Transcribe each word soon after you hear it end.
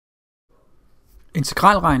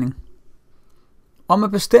Integralregning. Om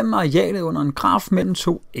at bestemme arealet under en graf mellem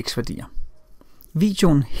to x-værdier.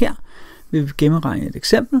 Videoen her vil vi gennemregne et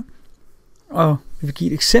eksempel, og vi vil give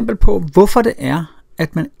et eksempel på, hvorfor det er,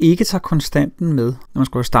 at man ikke tager konstanten med, når man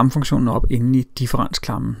skal have stamfunktionen op inde i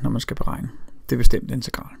differensklammen, når man skal beregne det bestemte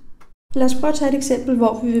integral. Lad os prøve at tage et eksempel,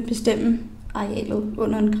 hvor vi vil bestemme arealet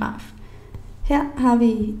under en graf. Her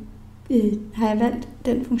har jeg valgt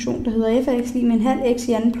den funktion, der hedder f af x lige med en halv x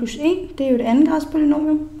i anden plus 1. Det er jo et andengrads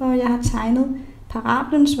polynomium, og jeg har tegnet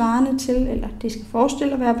parablen svarende til, eller det skal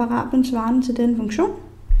forestille at være parablen svarende til den funktion.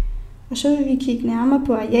 Og så vil vi kigge nærmere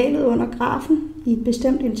på arealet under grafen i et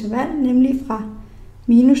bestemt interval, nemlig fra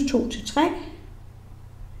minus 2 til 3.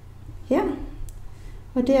 Her.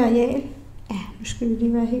 Og det areal, nu skal vi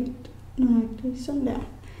lige være helt nøjagtigt, sådan der.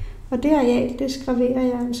 Og det areal, det skraverer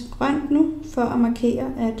jeg altså grønt nu, for at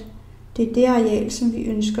markere, at det er det areal, som vi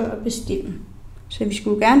ønsker at bestemme. Så vi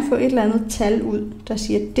skulle gerne få et eller andet tal ud, der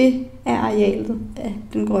siger, at det er arealet af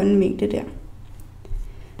den grønne mængde der.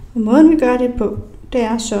 Og måden vi gør det på, det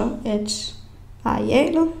er så, at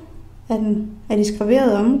arealet af det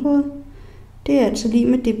skraverede område, det er altså lige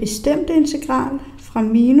med det bestemte integral fra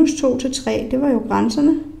minus 2 til 3, det var jo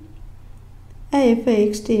grænserne, af f af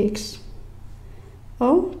x dx.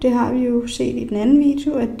 Og det har vi jo set i den anden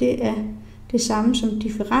video, at det er det samme som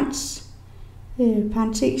differens,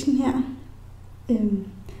 parentesen her,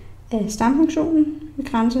 af stamfunktionen ved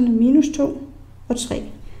grænserne minus 2 og 3.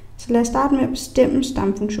 Så lad os starte med at bestemme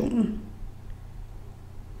stamfunktionen.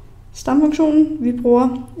 Stamfunktionen, vi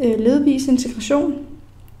bruger ledvis integration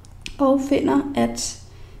og finder, at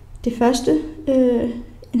det første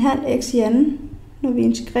en halv x i anden, når vi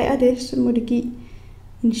integrerer det, så må det give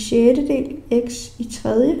en sjettedel x i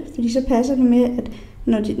tredje, fordi så passer det med, at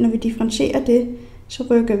når vi differentierer det, så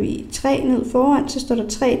rykker vi 3 ned foran, så står der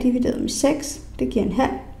 3 divideret med 6, det giver en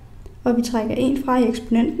halv, og vi trækker 1 fra i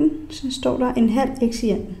eksponenten, så står der en halv x i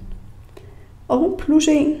anden. Og plus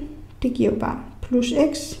 1, det giver jo bare plus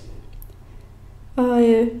x.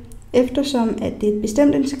 Og eftersom at det er et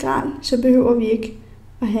bestemt integral, så behøver vi ikke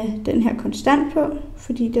at have den her konstant på,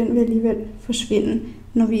 fordi den vil alligevel forsvinde,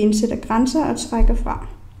 når vi indsætter grænser og trækker fra.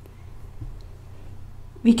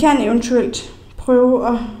 Vi kan eventuelt prøve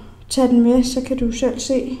at tage den med, så kan du selv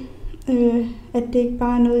se, at det ikke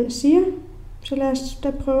bare er noget, jeg siger. Så lad os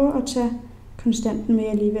da prøve at tage konstanten med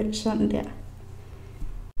alligevel, sådan der.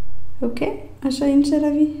 Okay, og så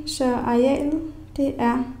indsætter vi, så arealet, det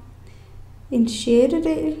er en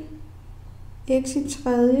sjettedel x i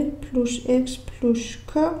tredje plus x plus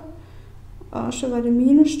k, og så var det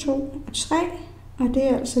minus 2 og 3, og det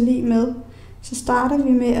er altså lige med, så starter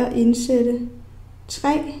vi med at indsætte 3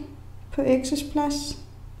 på x's plads.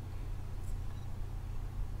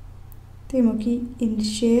 Det må give en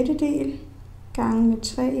sjettedel gange med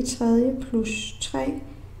 3 i tredje plus 3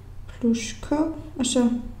 plus k, og så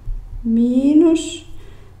minus,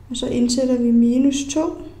 og så indsætter vi minus 2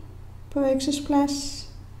 på x's plads.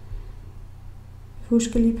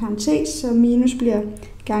 Husk lige parentes, så minus bliver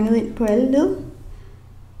ganget ind på alle led.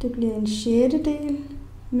 Det bliver en sjettedel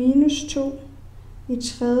minus 2 i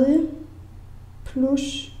tredje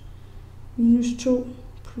plus minus 2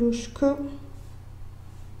 plus k.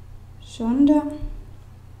 Sådan der.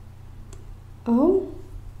 Og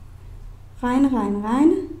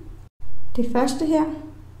regne. Det første her,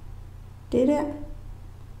 det der,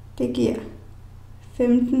 det giver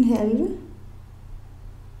 15 halve.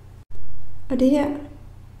 Og det her,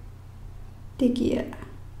 det giver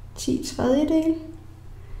 10 tredjedel.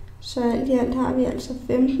 Så alt i alt har vi altså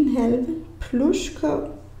 15 halve plus k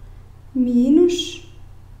minus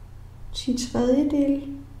 10 tredjedel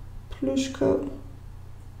plus k.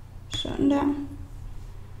 Sådan der.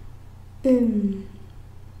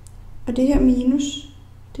 Og det her minus,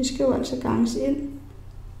 det skal jo altså ganges ind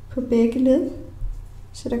på begge led.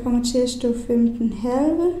 Så der kommer til at stå 15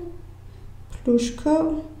 halve plus k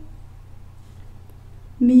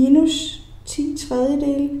minus 10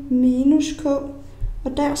 tredjedele minus k.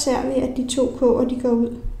 Og der ser vi, at de to k'er, de går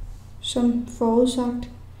ud som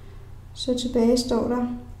forudsagt. Så tilbage står der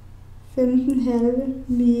 15 halve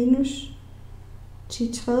minus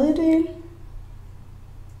 10 tredjedele.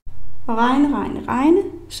 Og regne,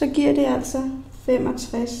 så giver det altså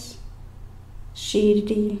 65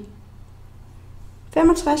 sjettedele.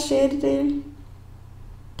 65 sjettedele,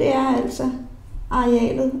 det er altså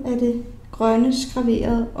arealet af det grønne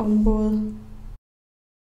skraverede område.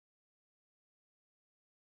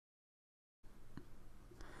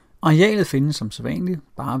 Arealet findes som sædvanligt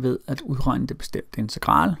bare ved at udregne det bestemte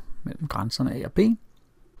integral mellem grænserne a og b.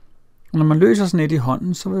 Og når man løser sådan et i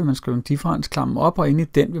hånden, så vil man skrive en differensklammer op, og inde i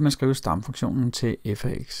den vil man skrive stamfunktionen til f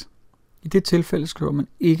af x. I det tilfælde skriver man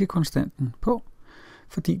ikke konstanten på,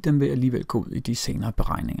 fordi den vil alligevel gå ud i de senere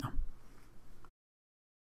beregninger.